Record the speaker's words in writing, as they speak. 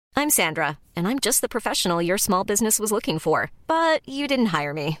I'm Sandra, and I'm just the professional your small business was looking for. But you didn't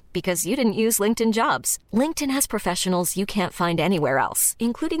hire me because you didn't use LinkedIn Jobs. LinkedIn has professionals you can't find anywhere else,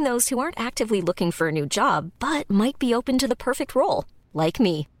 including those who aren't actively looking for a new job, but might be open to the perfect role, like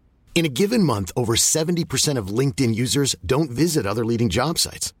me. In a given month, over 70% of LinkedIn users don't visit other leading job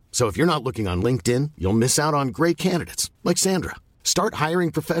sites. So if you're not looking on LinkedIn, you'll miss out on great candidates like Sandra. Start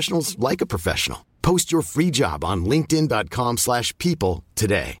hiring professionals like a professional. Post your free job on linkedin.com/people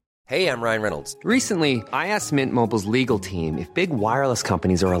today. Hey, I'm Ryan Reynolds. Recently, I asked Mint Mobile's legal team if big wireless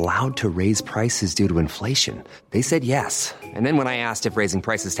companies are allowed to raise prices due to inflation. They said yes. And then when I asked if raising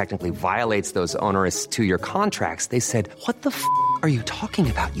prices technically violates those onerous 2-year contracts, they said, "What the f*** are you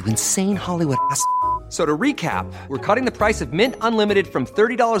talking about, you insane Hollywood ass?" So to recap, we're cutting the price of Mint Unlimited from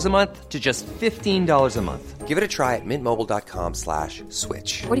 $30 a month to just $15 a month. Give it a try at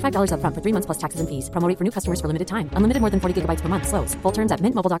mintmobile.com/switch. $45 up front for 3 months plus taxes and fees. Promo rate for new customers for limited time. Unlimited more than 40 gigabytes per month. Slows full terms at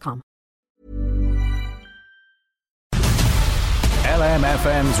mintmobile.com.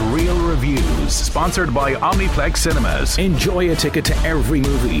 LMFM's Real Reviews, sponsored by Omniplex Cinemas. Enjoy a ticket to every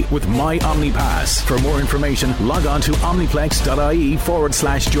movie with My OmniPass. For more information, log on to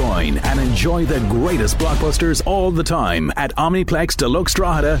omniplex.ie/join and enjoy the greatest blockbusters all the time at Omniplex Deluxe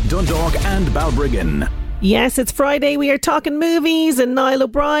Drogheda, Dundalk and Balbriggan. Yes, it's Friday. We are talking movies and Niall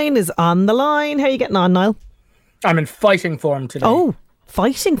O'Brien is on the line. How are you getting on, Niall? I'm in fighting form today. Oh,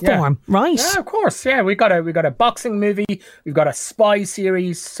 fighting form, right? Yeah, of course. Yeah, we got a boxing movie. We've got a spy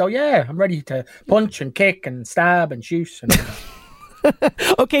series. So yeah, I'm ready to punch and kick and stab and shoot. And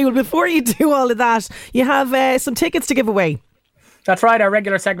Okay, well, before you do all of that, you have some tickets to give away. That's right, our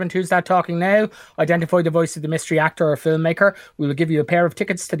regular segment, Who's That Talking Now? Identify the voice of the mystery actor or filmmaker. We will give you a pair of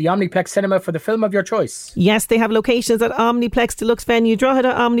tickets to the Omniplex Cinema for the film of your choice. Yes, they have locations at Omniplex Deluxe Venue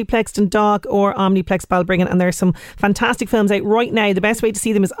Drogheda, Omniplex Dundalk or Omniplex Balbriggan, and there's some fantastic films out right now. The best way to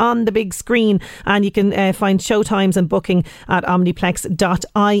see them is on the big screen, and you can find showtimes and booking at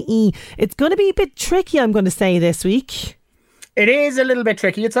omniplex.ie. It's going to be a bit tricky, I'm going to say, this week. It is a little bit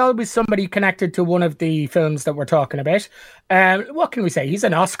tricky. It's always somebody connected to one of the films that we're talking about. What can we say? He's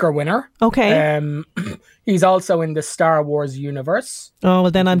an Oscar winner. Okay. He's also in the Star Wars universe. Oh,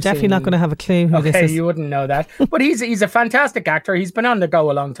 well, then I'm definitely not going to have a clue who this is. Okay, you wouldn't know that. But he's a fantastic actor. He's been on the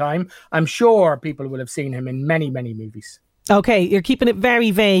go a long time. I'm sure people will have seen him in many, many movies. Okay, you're keeping it very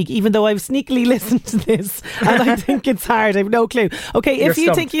vague, even though I've sneakily listened to this and I think it's hard. I have no clue. Okay, if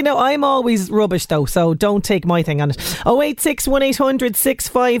you think, I'm always rubbish though, so don't take my thing on it. 086 1800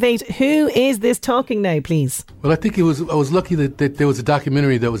 658. Who is this talking now, please? Well, I think I was lucky that there was a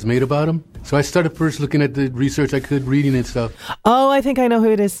documentary that was made about him. So I started first looking at the research I could, reading and stuff. Oh, I think I know who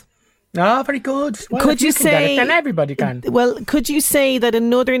it is. Oh, very good. Well, could you say... then everybody can. Well, could you say that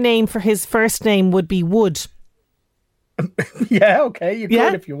another name for his first name would be Wood? Yeah, okay, you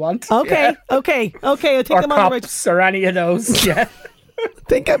could if you want. Okay, yeah. okay. I think or I'm on the right. Or any of those. Yeah. I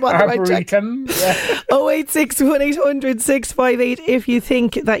think I'm on the right track. Yeah. 086 1800 658 if you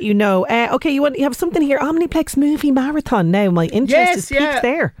think that you know. Okay, you have something here. Omniplex Movie Marathon. Now, my interest is piqued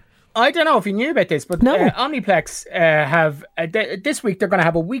there. I don't know if you knew about this, but Omniplex have this week they're going to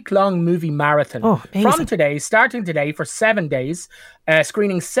have a week-long movie marathon from today, starting today for 7 days,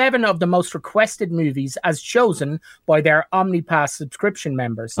 screening 7 of the most requested movies as chosen by their OmniPass subscription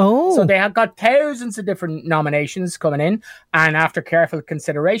members. Oh, so they have got thousands of different nominations coming in, and after careful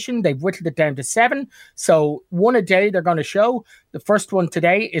consideration, they've whittled it down to 7. So one a day they're going to show. The first one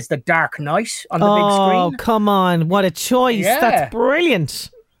today is The Dark Knight on the big screen. Oh, come on! What a choice! Yeah. That's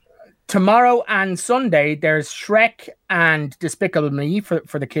brilliant. Tomorrow and Sunday, there's Shrek and Despicable Me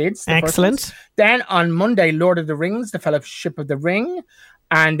for the kids. Excellent. Then on Monday, Lord of the Rings, The Fellowship of the Ring.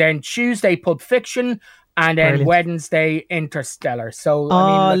 And then Tuesday, Pulp Fiction. And then Wednesday, Interstellar. So,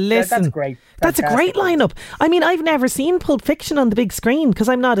 listen, that's great. That's a great lineup. I mean, I've never seen Pulp Fiction on the big screen because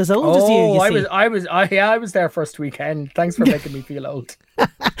I'm not as old as you. I was there first weekend. Thanks for making me feel old.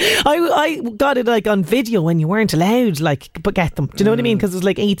 I got it like on video when you weren't allowed but get them. Do you know what I mean? Because it was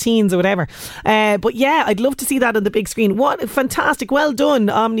like 18s or whatever. But yeah, I'd love to see that on the big screen. What fantastic. Well done,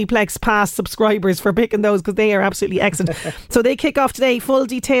 Omniplex Pass subscribers, for picking those because they are absolutely excellent. So they kick off today. Full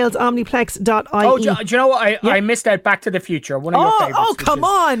details, omniplex.ie. Oh, do you know what? I missed out Back to the Future. One of your favourites. Oh, come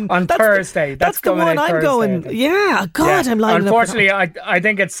on. On Thursday. That's the one I'm going. Yeah, God, I'm lining up. Unfortunately, I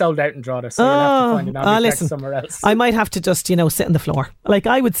think it's sold out in Drogheda, so you'll have to find an Omniplex somewhere else. I might have to just, sit on the floor. Like,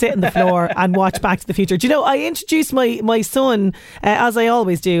 I would sit on the floor and watch Back to the Future. Do you know, I introduced my son, as I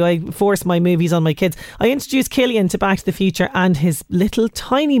always do, I force my movies on my kids. I introduced Killian to Back to the Future and his little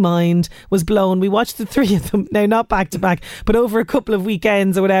tiny mind was blown. We watched the three of them, now not back to back, but over a couple of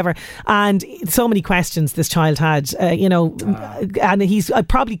weekends or whatever. And so many questions this child had, and he's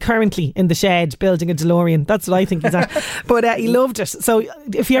probably currently in the shed building a DeLorean. That's what I think he's at. But he loved it. So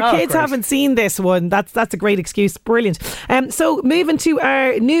if your kids haven't seen this one, that's a great excuse. Brilliant. So moving to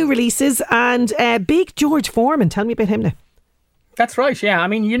our new releases, and Big George Foreman. Tell me about him now. That's right, yeah. I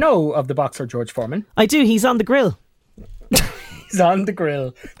mean, you know of the boxer George Foreman. I do. He's on the grill. He's on the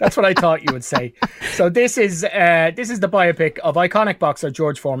grill. That's what I thought you would say. So this is the biopic of iconic boxer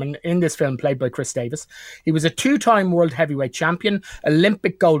George Foreman, in this film played by Chris Davis. He was a 2-time world heavyweight champion,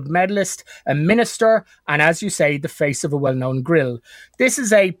 Olympic gold medalist, a minister, and as you say, the face of a well-known grill. This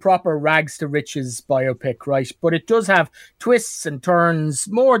is a proper rags to riches biopic, right? But it does have twists and turns,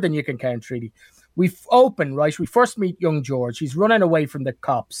 more than you can count, really. We first meet young George. He's running away from the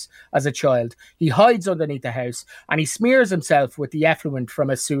cops as a child. He hides underneath the house and he smears himself with the effluent from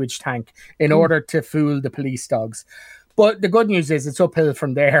a sewage tank in order to fool the police dogs. But the good news is it's uphill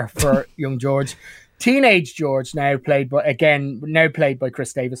from there for young George. Teenage George, now played by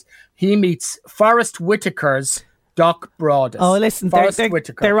Chris Davis. He meets Forrest Whitaker's Doc Broadus. Oh, listen,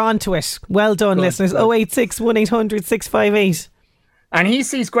 they're on to it. Well done, listeners. 086 1800 658. And he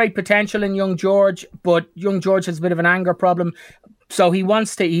sees great potential in young George, but young George has a bit of an anger problem. So he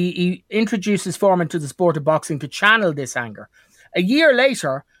introduces Foreman to the sport of boxing to channel this anger. A year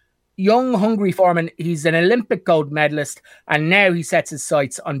later, young, hungry Foreman, he's an Olympic gold medalist, and now he sets his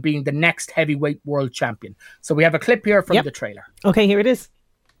sights on being the next heavyweight world champion. So we have a clip here from the trailer. Okay, here it is.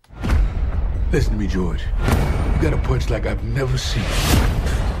 Listen to me, George. You got a punch like I've never seen.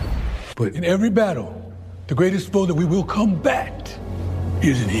 But in every battle, the greatest foe that we will combat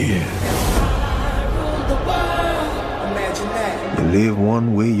isn't here. You live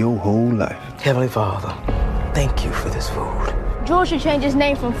one way your whole life. Heavenly Father, thank you for this food. George should change his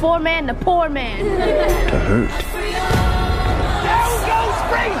name from Foreman to Poor Man. To hurt. There goes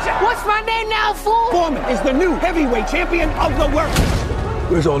Frazier! What's my name now, fool? Foreman is the new heavyweight champion of the world.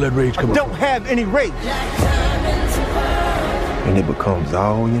 Where's all that rage coming from? I don't have any rage. And it becomes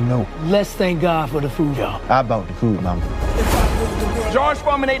all you know. Let's thank God for the food, y'all. How about the food, mama? George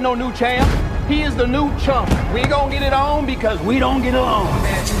Foreman ain't no new champ. He is the new chump. We gonna get it on because we don't get along.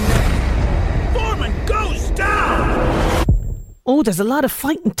 Foreman goes down! Oh, there's a lot of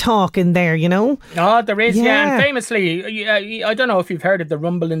fighting talk in there, you know? Oh, there is, yeah. And famously, I don't know if you've heard of the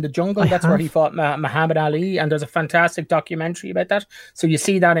Rumble in the Jungle. That's where he fought Muhammad Ali, and there's a fantastic documentary about that. So you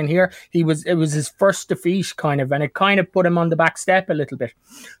see that in here. It was his first defeat, kind of, and it kind of put him on the back step a little bit.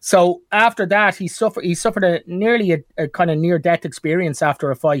 So after that, he suffered nearly a kind of near-death experience after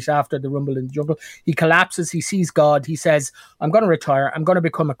a fight after the Rumble in the Jungle. He collapses, he sees God, he says, I'm going to retire, I'm going to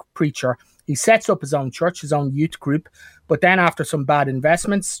become a preacher. He sets up his own church, his own youth group. But then after some bad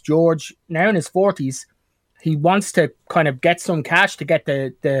investments, George, now in his 40s, he wants to kind of get some cash to get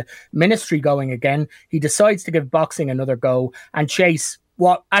the ministry going again. He decides to give boxing another go and chase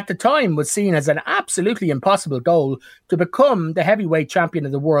what at the time was seen as an absolutely impossible goal, to become the heavyweight champion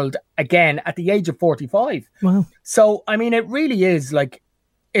of the world again at the age of 45. Wow. So, I mean, it really is like,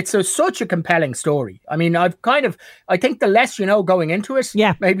 it's such a compelling story. I mean, I think the less you know going into it,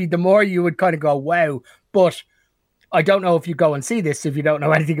 maybe the more you would kind of go, wow. But I don't know if you go and see this if you don't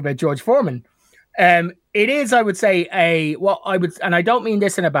know anything about George Foreman. It is, I would say, and I don't mean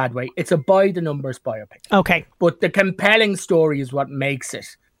this in a bad way, it's a by the numbers biopic. Okay. But the compelling story is what makes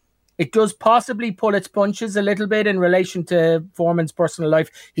it. It does possibly pull its punches a little bit in relation to Foreman's personal life.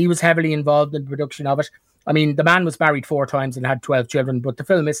 He was heavily involved in the production of it. I mean, the man was married 4 times and had 12 children, but the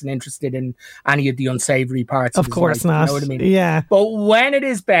film isn't interested in any of the unsavory parts of his course life, not. You know what I mean? Yeah. But when it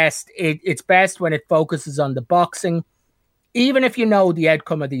is best, it's best when it focuses on the boxing. Even if you know the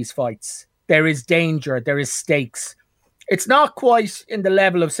outcome of these fights, there is danger, there is stakes. It's not quite in the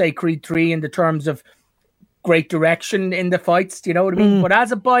level of, say, Creed 3 in the terms of great direction in the fights, do you know what I mean? But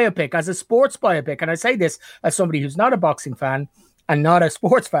as a biopic, as a sports biopic, and I say this as somebody who's not a boxing fan and not a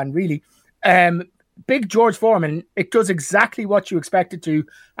sports fan, really, Big George Foreman, it does exactly what you expect it to,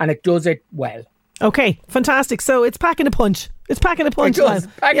 and it does it well. Okay, fantastic. So it's packing a punch. It's packing a punch. It does,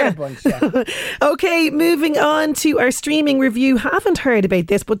 packing a punch, yeah. Okay, moving on to our streaming review. Haven't heard about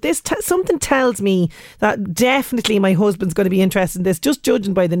this, but this something tells me that definitely my husband's going to be interested in this, just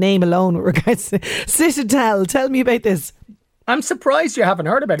judging by the name alone with regards to Citadel. Tell me about this. I'm surprised you haven't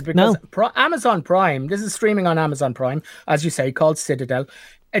heard about it because Amazon Prime, this is streaming on Amazon Prime, as you say, called Citadel.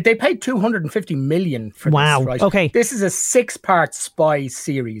 They paid $250 million for this, right? Okay. This is a 6-part spy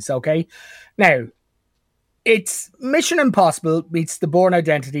series, okay? Now, it's Mission Impossible meets The Bourne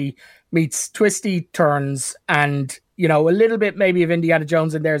Identity, meets twisty turns, and, you know, a little bit maybe of Indiana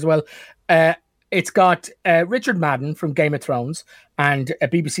Jones in there as well. It's got Richard Madden from Game of Thrones and a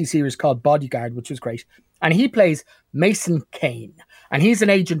BBC series called Bodyguard, which was great. And he plays Mason Kane. And he's an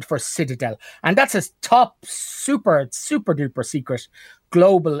agent for Citadel. And that's a top super duper secret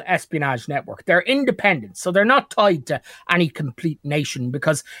global espionage network. They're independent, so they're not tied to any complete nation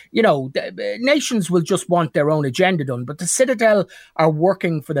because, you know, nations will just want their own agenda done. But the Citadel are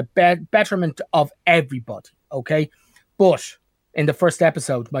working for the betterment of everybody, okay? But in the first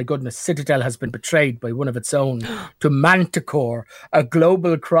episode, my goodness, Citadel has been betrayed by one of its own to Manticore, a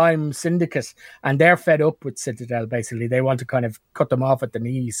global crime syndicate. And they're fed up with Citadel, basically. They want to kind of cut them off at the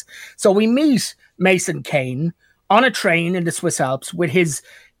knees. So we meet Mason Kane on a train in the Swiss Alps with his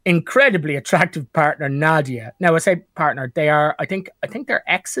incredibly attractive partner, Nadia. Now, I say partner, they are, I think they're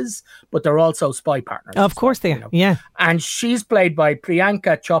exes, but they're also spy partners. Of course they are, you know? Yeah. And she's played by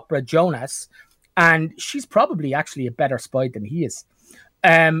Priyanka Chopra Jonas. And she's probably actually a better spy than he is.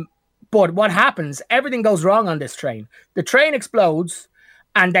 But what happens, everything goes wrong on this train. The train explodes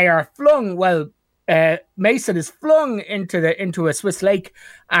and they are flung, Mason is flung into a Swiss lake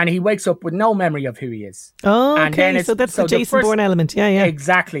and he wakes up with no memory of who he is. Oh, okay. So that's the Jason Bourne element. Yeah.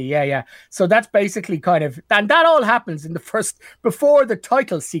 Exactly. Yeah. So that's basically kind of, and that all happens in the first, before the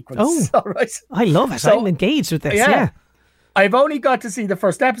title sequence. Oh, all right. I love it. So, I'm engaged with this. Yeah. I've only got to see the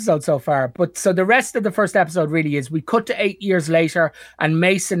first episode so far, but so the rest of the first episode really is we cut to 8 years later and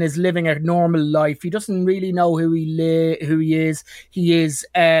Mason is living a normal life. He doesn't really know who he is. He's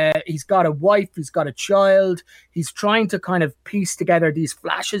got a wife, he's got a child. He's trying to kind of piece together these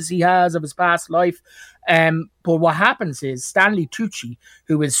flashes he has of his past life. But what happens is Stanley Tucci,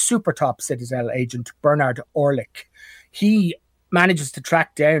 who is super top Citadel agent Bernard Orlik, he manages to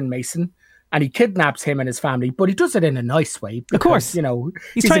track down Mason. And he kidnaps him and his family, but he does it in a nice way. Because, of course. You know,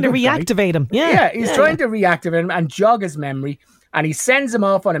 he's trying to reactivate him. Yeah. He's trying to reactivate him and jog his memory. And he sends him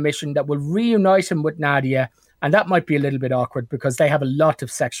off on a mission that will reunite him with Nadia. And that might be a little bit awkward because they have a lot of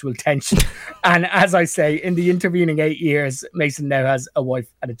sexual tension. And as I say, in the intervening 8 years, Mason now has a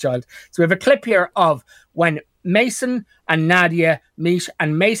wife and a child. So we have a clip here of when Mason and Nadia meet.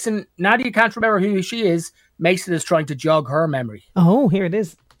 And Nadia can't remember who she is. Mason is trying to jog her memory. Oh, here it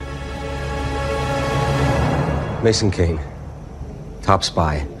is. Mason Kane. Top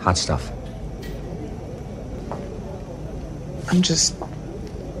spy. Hot stuff. I'm just...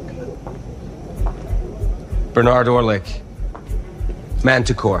 Bernard Orlik.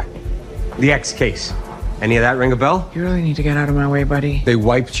 Manticore. The X case. Any of that ring a bell? You really need to get out of my way, buddy. They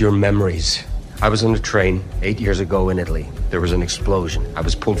wiped your memories. I was on a train 8 years ago in Italy. There was an explosion. I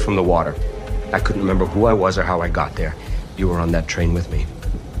was pulled from the water. I couldn't remember who I was or how I got there. You were on that train with me.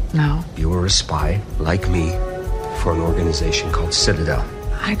 No. You were a spy, like me, for an organization called Citadel.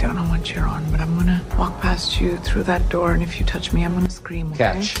 I don't know what you're on, but I'm gonna walk past you through that door, and if you touch me, I'm gonna scream,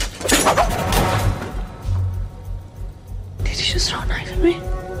 okay? Catch. Did you just throw a knife at me?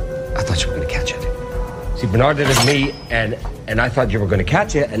 I thought you were gonna catch it. See, Bernard did it to me, and I thought you were gonna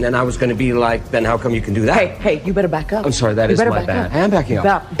catch it, and then I was gonna be like, then how come you can do that? Hey, you better back up. I'm sorry, that is my bad. I am backing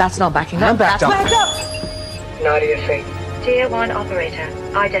up. That's not backing up. I'm backed up. Back up! Nadia Faith. Tier 1 operator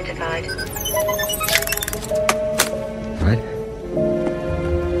identified. Right.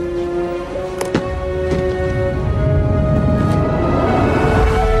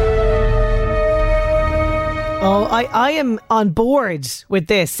 Oh, I am on board with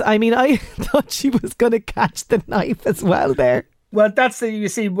this. I mean, I thought she was going to catch the knife as well there. Well, you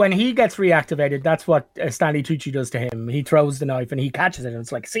see, when he gets reactivated, that's what Stanley Tucci does to him. He throws the knife and he catches it. And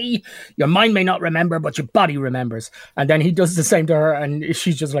it's like, see, your mind may not remember, but your body remembers. And then he does the same to her. And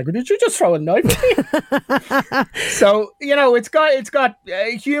she's just like, did you just throw a knife at me? So, you know, it's got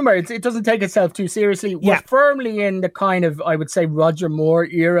humor. It doesn't take itself too seriously. We're firmly in the kind of, I would say, Roger Moore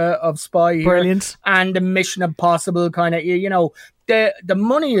era of spy here. Brilliant. And the Mission Impossible kind of, you know, the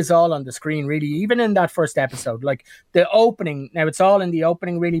money is all on the screen, really, even in that first episode. Like the opening, now it's all in the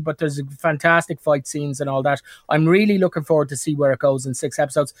opening, really, but there's fantastic fight scenes and all that. I'm really looking forward to see where it goes in 6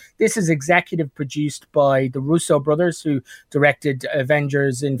 episodes. This is executive produced by the Russo brothers, who directed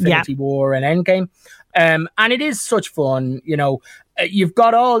Avengers, Infinity War and Endgame. And it is such fun, you know. You've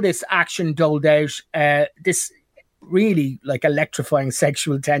got all this action doled out, this really like electrifying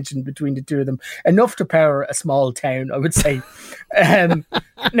sexual tension between the two of them, enough to power a small town, I would say.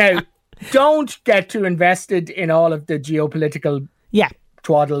 Now, don't get too invested in all of the geopolitical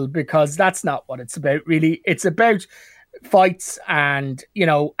twaddle, because that's not what it's about, really. It's about fights and, you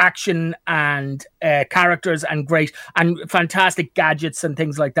know, action and characters and great and fantastic gadgets and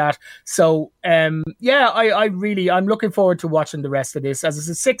things like that. So I'm looking forward to watching the rest of this. As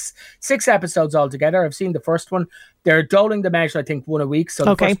it's six episodes altogether. I've seen the first one. They're doling them out, I think, one a week. So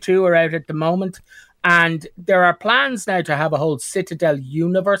the first two are out at the moment. And there are plans now to have a whole Citadel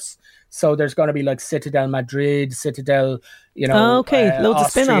universe. So there's going to be like Citadel Madrid, Citadel, you know, loads Austria of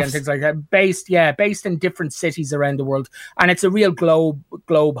spin-offs and things like that. Based in different cities around the world, and it's a real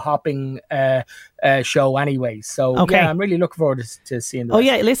globe hopping show anyway. So I'm really looking forward to seeing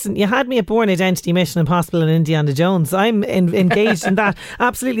that. Listen, you had me at Bourne Identity, Mission Impossible, and Indiana Jones. I'm engaged in that.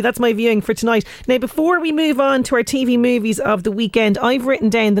 Absolutely, that's my viewing for tonight. Now, before we move on to our TV movies of the weekend, I've written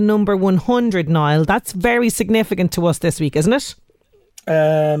down the number 100. Niall, that's very significant to us this week, isn't it?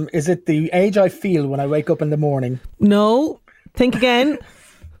 Is it the age I feel when I wake up in the morning? No. Think again.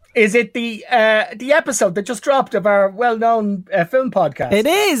 Is it the episode that just dropped of our well-known film podcast? It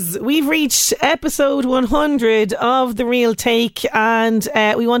is. We've reached episode 100 of The Real Take, and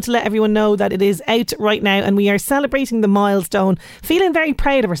we want to let everyone know that it is out right now, and we are celebrating the milestone. Feeling very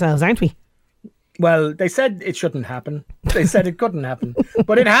proud of ourselves, aren't we? Well, they said it shouldn't happen. They said it couldn't happen.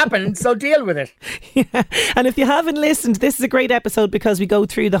 But it happened, so deal with it. Yeah. And if you haven't listened, this is a great episode because we go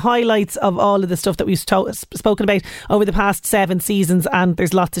through the highlights of all of the stuff that we've spoken about over the past 7 seasons, and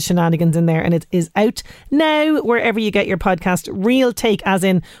there's lots of shenanigans in there, and it is out now wherever you get your podcast. Real Take, as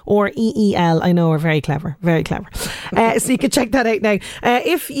in, or EEL. I know, we're very clever. Very clever. So you can check that out now.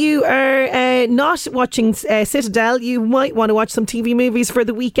 If you are not watching Citadel, you might want to watch some TV movies for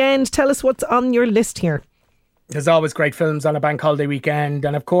the weekend. Tell us what's on your list here. There's always great films on a bank holiday weekend,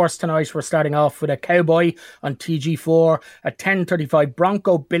 and of course tonight we're starting off with a Cowboy on TG4 at 10:35.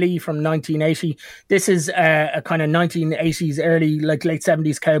 Bronco Billy from 1980. This is a kind of 1980s, early like late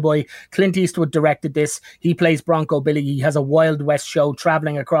 70s cowboy. Clint Eastwood directed this. He plays Bronco Billy. He has a Wild West show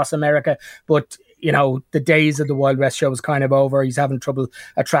traveling across America, but you know, the days of the Wild West show is kind of over. He's having trouble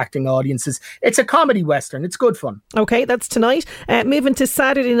attracting audiences. It's a comedy western. It's good fun. Okay, that's tonight. Moving to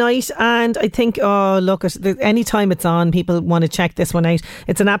Saturday night, and I think, any time it's on, people want to check this one out.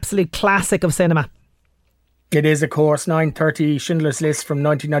 It's an absolute classic of cinema. It is, of course, 9:30, Schindler's List from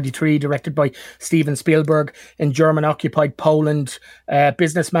 1993, directed by Steven Spielberg. In German-occupied Poland,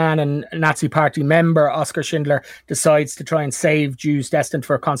 businessman and Nazi Party member Oskar Schindler decides to try and save Jews destined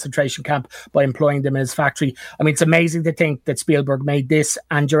for a concentration camp by employing them in his factory. I mean, it's amazing to think that Spielberg made this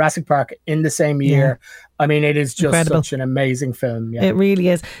and Jurassic Park in the same year. Yeah. I mean, it is just incredible. Such an amazing film. Yeah. It really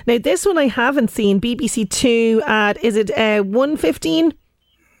is. Now, this one I haven't seen, BBC Two at, is it 1:15?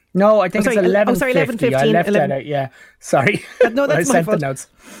 No, I think it's 11:50. 11:15. I left that out. Yeah, sorry. No, that's I sent the notes.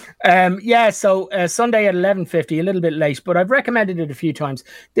 So Sunday at 11:50, a little bit late, but I've recommended it a few times.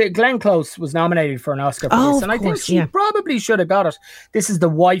 Glenn Close was nominated for an Oscar for this, and I think she probably should have got it. This is The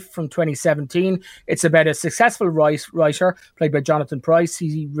Wife from 2017. It's about a successful writer played by Jonathan Pryce.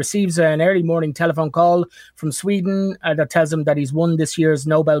 He receives an early morning telephone call from Sweden that tells him that he's won this year's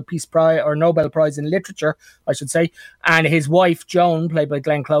Nobel Prize in Literature, I should say. And his wife, Joan, played by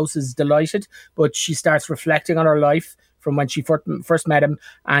Glenn Close, is delighted, but she starts reflecting on her life from when she first met him,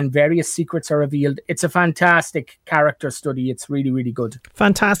 and various secrets are revealed. It's a fantastic character study. It's really, really good.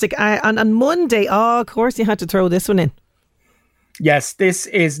 Fantastic. And on Monday, of course, you had to throw this one in. Yes, this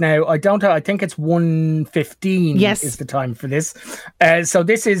is now, I think it's 1:15 is the time for this. So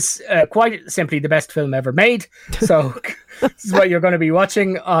this is quite simply the best film ever made. So this is what you're going to be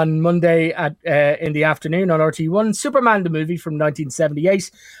watching on Monday at in the afternoon on RT1. Superman the movie from 1978.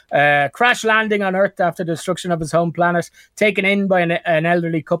 Crash landing on Earth after the destruction of his home planet, taken in by an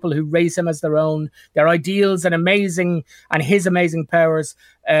elderly couple who raise him as their own. Their ideals and his amazing powers.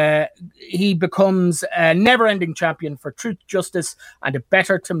 He becomes a never-ending champion for truth, justice, and a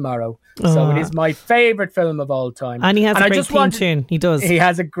better tomorrow. So it is my favourite film of all time. And he has a great theme tune. He does. He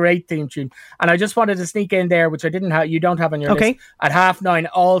has a great theme tune. And I just wanted to sneak in there, which I didn't have. You don't have on your list. At 9:30,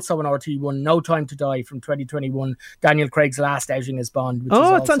 also on RT1, No Time to Die from 2021. Daniel Craig's last outing as Bond. Which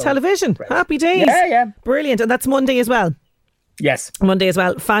is it's on television. Great. Happy days. Yeah. Brilliant. And that's Monday as well. Yes. Monday as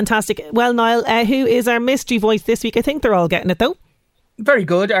well. Fantastic. Well, Niall, who is our mystery voice this week? I think they're all getting it though. Very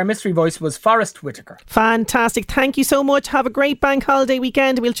good. Our mystery voice was Forrest Whitaker. Fantastic. Thank you so much. Have a great bank holiday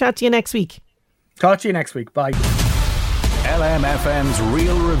weekend. We'll chat to you next week. Talk to you next week. Bye. LMFM's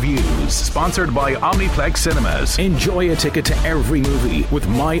Real Reviews, sponsored by Omniplex Cinemas. Enjoy a ticket to every movie with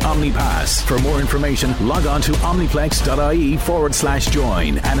My OmniPass. For more information, log on to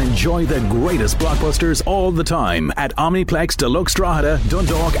omniplex.ie/join and enjoy the greatest blockbusters all the time at Omniplex Deluxe Drogheda,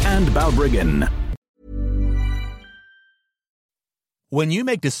 Dundalk and Balbriggan. When you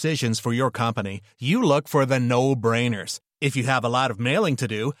make decisions for your company, you look for the no-brainers. If you have a lot of mailing to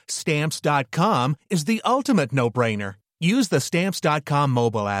do, Stamps.com is the ultimate no-brainer. Use the Stamps.com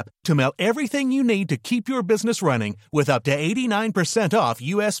mobile app to mail everything you need to keep your business running with up to 89% off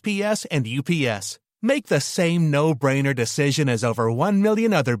USPS and UPS. Make the same no-brainer decision as over 1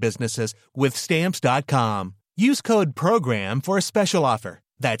 million other businesses with Stamps.com. Use code PROGRAM for a special offer.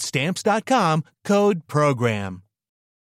 That's Stamps.com, code PROGRAM.